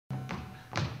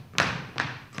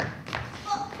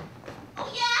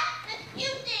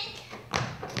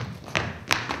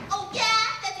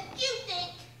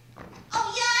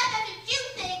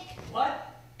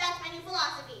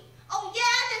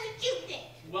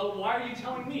Well, why are you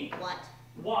telling me? What?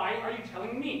 Why are you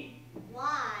telling me?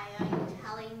 Why are you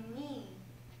telling me?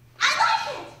 I like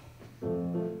it!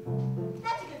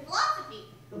 That's a good philosophy.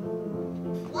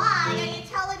 Why are you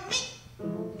telling me?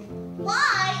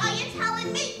 Why are you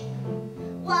telling me?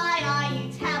 Why are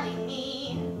you telling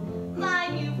me my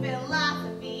new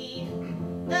philosophy?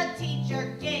 The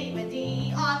teacher gave a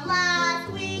D on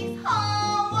last week's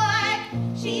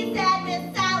homework. She said,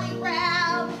 Miss Sally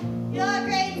Brown, your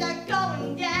grades are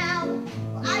going down.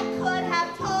 Well, I could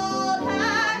have told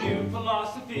her. New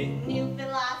philosophy. New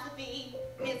philosophy.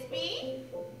 Miss B,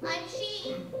 I'm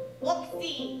she.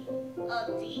 Whoopsie.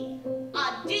 A D.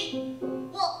 A D.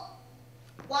 Well,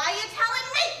 why are you telling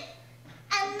me?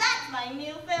 And that's my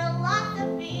new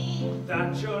philosophy.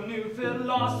 That's your new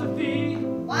philosophy.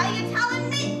 Why are you telling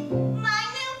me my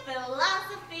new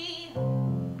philosophy?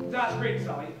 That's great,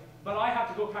 Sally, but I have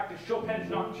to go practice Chopin's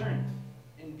Nocturne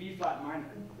in B-flat minor.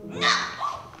 No!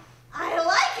 I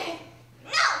like it!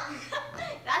 No!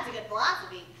 That's a good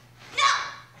philosophy. No!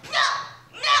 No!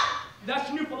 No! That's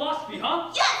your new philosophy,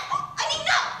 huh? Yes! I mean,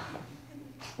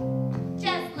 no!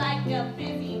 Just like a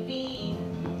busy bee,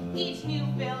 each new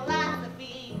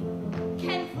philosophy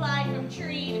can fly from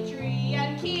tree to tree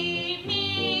and keep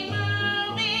me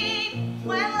moving.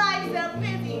 When life's a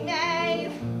busy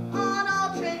maze on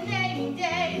alternating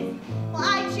days, well,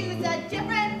 I choose a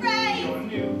different phrase. Your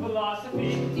new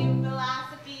philosophy. New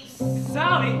philosophy.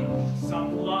 Sally, some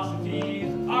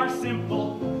philosophies are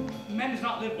simple. Men does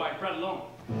not live by bread alone.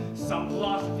 Some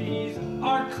philosophies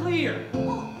are clear.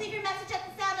 Oh, leave your message at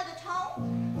the sound of the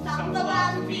tone. Some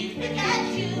philosophies pick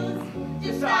and choose,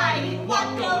 deciding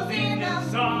what goes in them.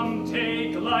 Some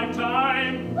take a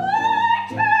lifetime.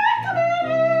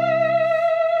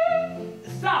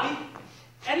 Sally,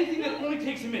 anything that only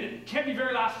takes a minute can't be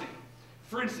very lasting.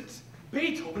 For instance,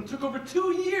 Beethoven took over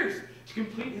 2 years to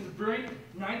complete his brilliant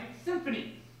Ninth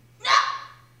Symphony. No!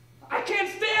 I can't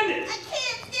stand I it!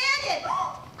 can't stand it!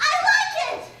 I like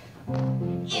it!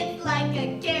 It's like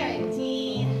a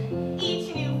guarantee,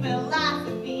 each new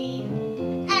philosophy,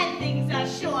 and things are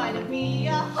sure to be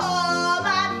a whole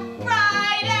lot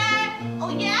brighter.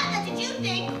 Oh yeah, that's what you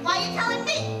think. Why are you telling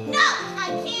me? No, I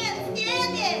can't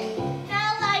stand it.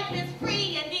 Now life is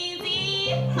free and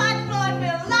easy, much more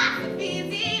philosophy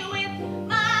with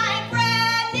my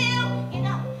brand new. You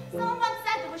know, someone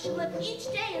said that we should live each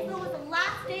day as though it was the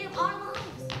last day of our lives.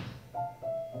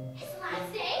 It's the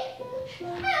last day? I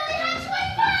only have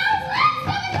 24 hours left!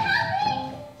 Someone help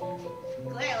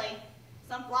me! Clearly,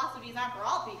 some philosophies aren't for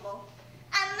all people.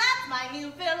 And that's my new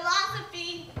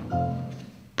philosophy.